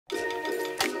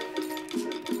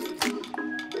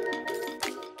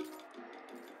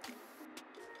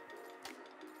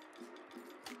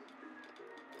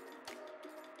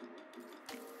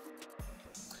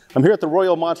I'm here at the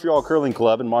Royal Montreal Curling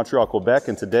Club in Montreal, Quebec,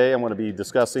 and today I'm going to be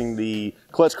discussing the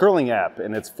Klutch curling app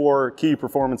and its 4 key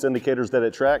performance indicators that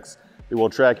it tracks. It will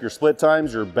track your split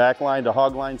times, your backline to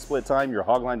hogline split time, your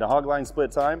hogline to hogline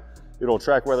split time. It will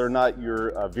track whether or not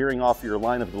you're veering off your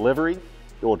line of delivery.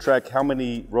 It will track how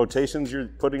many rotations you're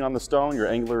putting on the stone, your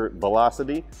angular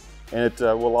velocity, and it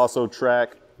will also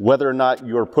track whether or not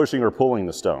you're pushing or pulling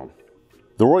the stone.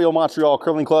 The Royal Montreal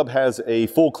Curling Club has a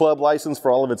full club license for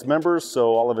all of its members, so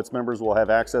all of its members will have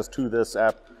access to this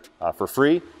app for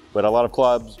free. But a lot of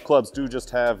clubs do just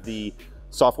have the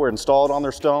software installed on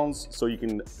their stones, so you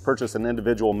can purchase an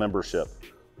individual membership.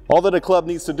 All that a club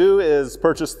needs to do is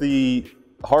purchase the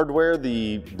hardware,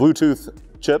 the Bluetooth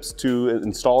chips to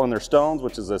install in their stones,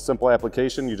 which is a simple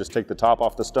application. You just take the top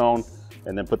off the stone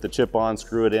and then put the chip on,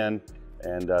 screw it in,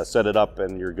 and set it up,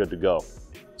 and you're good to go.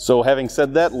 So having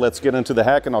said that, let's get into the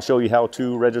hack and I'll show you how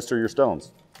to register your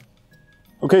stones.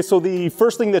 Okay, so the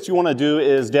first thing that you want to do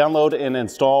is download and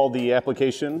install the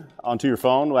application onto your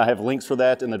phone. I have links for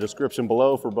that in the description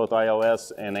below for both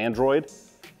iOS and Android.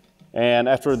 And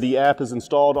after the app is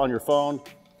installed on your phone,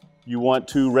 you want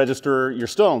to register your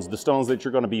stones, the stones that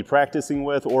you're going to be practicing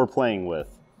with or playing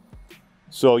with.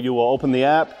 So you will open the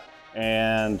app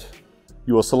and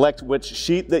you will select which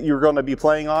sheet that you're going to be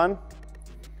playing on.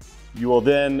 You will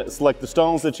then select the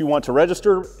stones that you want to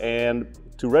register, and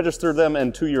to register them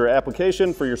into your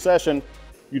application for your session,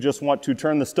 you just want to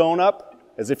turn the stone up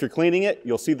as if you're cleaning it.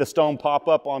 You'll see the stone pop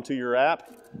up onto your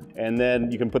app, and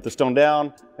then you can put the stone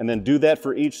down and then do that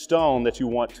for each stone that you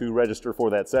want to register for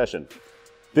that session.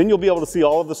 Then you'll be able to see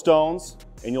all of the stones,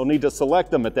 and you'll need to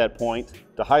select them at that point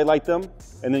to highlight them,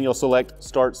 and then you'll select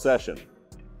Start Session.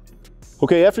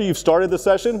 Okay, after you've started the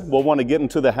session, we'll want to get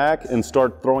into the hack and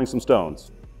start throwing some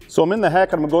stones. So I'm in the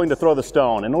hack and I'm going to throw the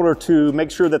stone. In order to make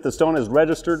sure that the stone is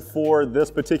registered for this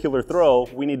particular throw,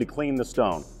 we need to clean the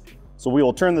stone. So we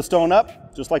will turn the stone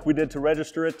up, just like we did to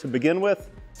register it to begin with.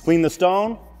 Clean the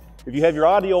stone. If you have your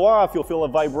audio off, you'll feel a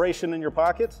vibration in your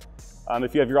pocket.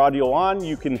 If you have your audio on,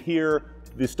 you can hear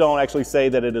the stone actually say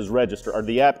that it is registered, or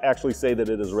the app actually say that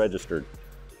it is registered.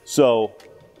 So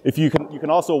if you can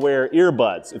also wear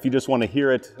earbuds if you just want to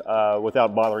hear it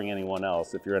without bothering anyone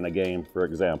else, if you're in a game, for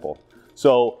example.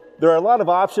 So there are a lot of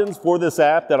options for this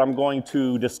app that I'm going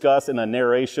to discuss in a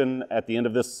narration at the end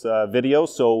of this video.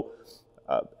 So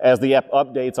as the app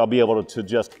updates, I'll be able to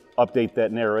just update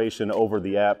that narration over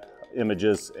the app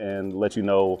images and let you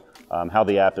know how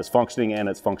the app is functioning and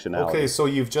its functionality. Okay, so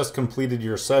you've just completed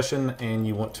your session and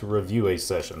you want to review a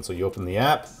session. So you open the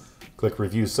app, click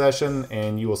Review Session,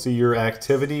 and you will see your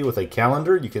activity with a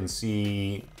calendar. You can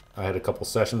see I had a couple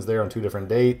sessions there on 2 different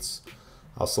dates.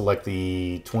 I'll select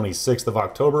the 26th of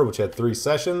October, which had 3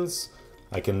 sessions.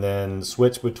 I can then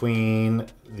switch between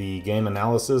the game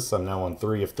analysis. I'm now on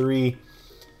 3 of 3.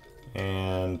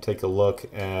 And take a look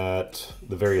at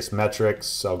the various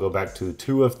metrics. I'll go back to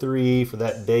 2 of 3 for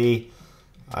that day.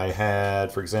 I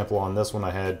had, for example, on this one,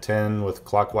 I had 10 with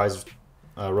clockwise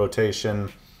rotation,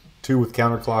 2 with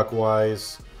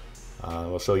counterclockwise.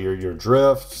 We'll show you your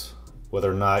drift,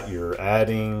 whether or not you're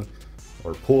adding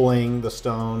or pulling the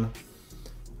stone.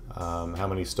 How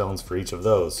many stones for each of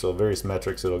those. So various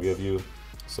metrics it'll give you.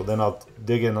 So then I'll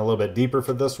dig in a little bit deeper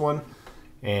for this one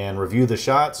and review the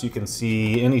shots. You can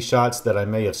see any shots that I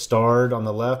may have starred on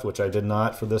the left, which I did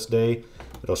not for this day.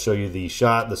 It'll show you the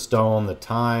shot, the stone, the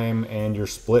time, and your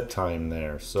split time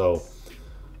there. So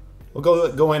we'll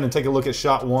go in and take a look at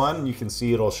shot 1. You can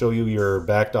see it'll show you your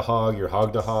back to hog, your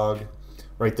hog to hog.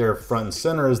 Right there front and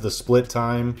center is the split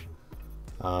time.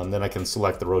 Then I can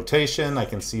select the rotation. I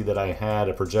can see that I had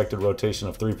a projected rotation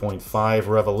of 3.5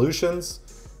 revolutions.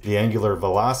 The angular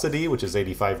velocity, which is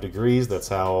 85 degrees. That's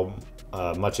how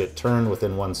much it turned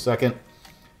within 1 second.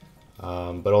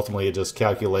 But ultimately it just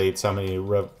calculates how many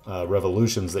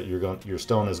revolutions that your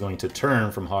stone is going to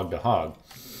turn from hog to hog.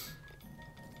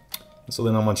 So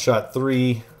then I'm on shot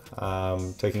 3,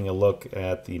 taking a look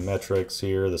at the metrics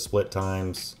here, the split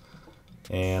times,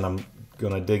 and I'm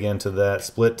going to dig into that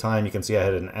split time. You can see I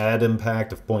had an add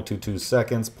impact of 0.22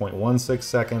 seconds, 0.16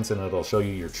 seconds, and it'll show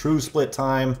you your true split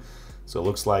time. So it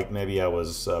looks like maybe I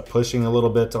was pushing a little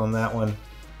bit on that one.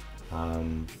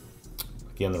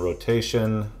 Again, the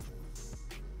rotation.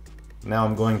 Now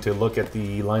I'm going to look at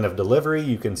the line of delivery.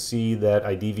 You can see that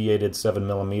I deviated 7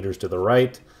 millimeters to the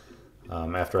right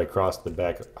after I crossed the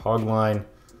back hog line.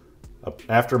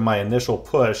 After my initial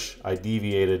push, I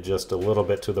deviated just a little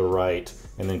bit to the right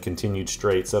and then continued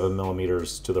straight 7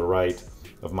 millimeters to the right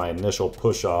of my initial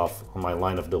push off on my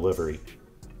line of delivery.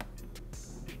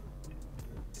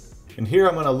 And here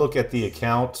I'm going to look at the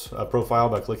account profile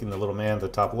by clicking the little man at the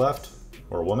top left,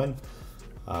 or woman.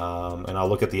 And I'll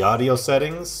look at the audio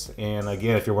settings. And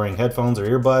again, if you're wearing headphones or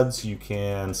earbuds, you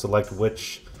can select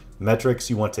which metrics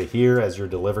you want to hear as you're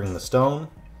delivering the stone,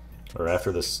 or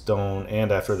after the stone,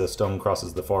 and after the stone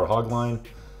crosses the far hog line.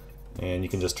 And you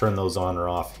can just turn those on or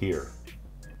off here.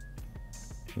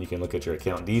 And you can look at your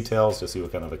account details to see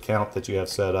what kind of account that you have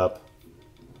set up.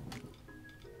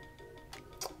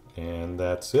 And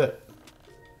that's it.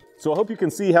 So I hope you can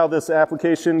see how this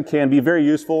application can be very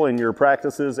useful in your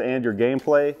practices and your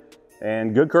gameplay,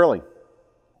 and good curling.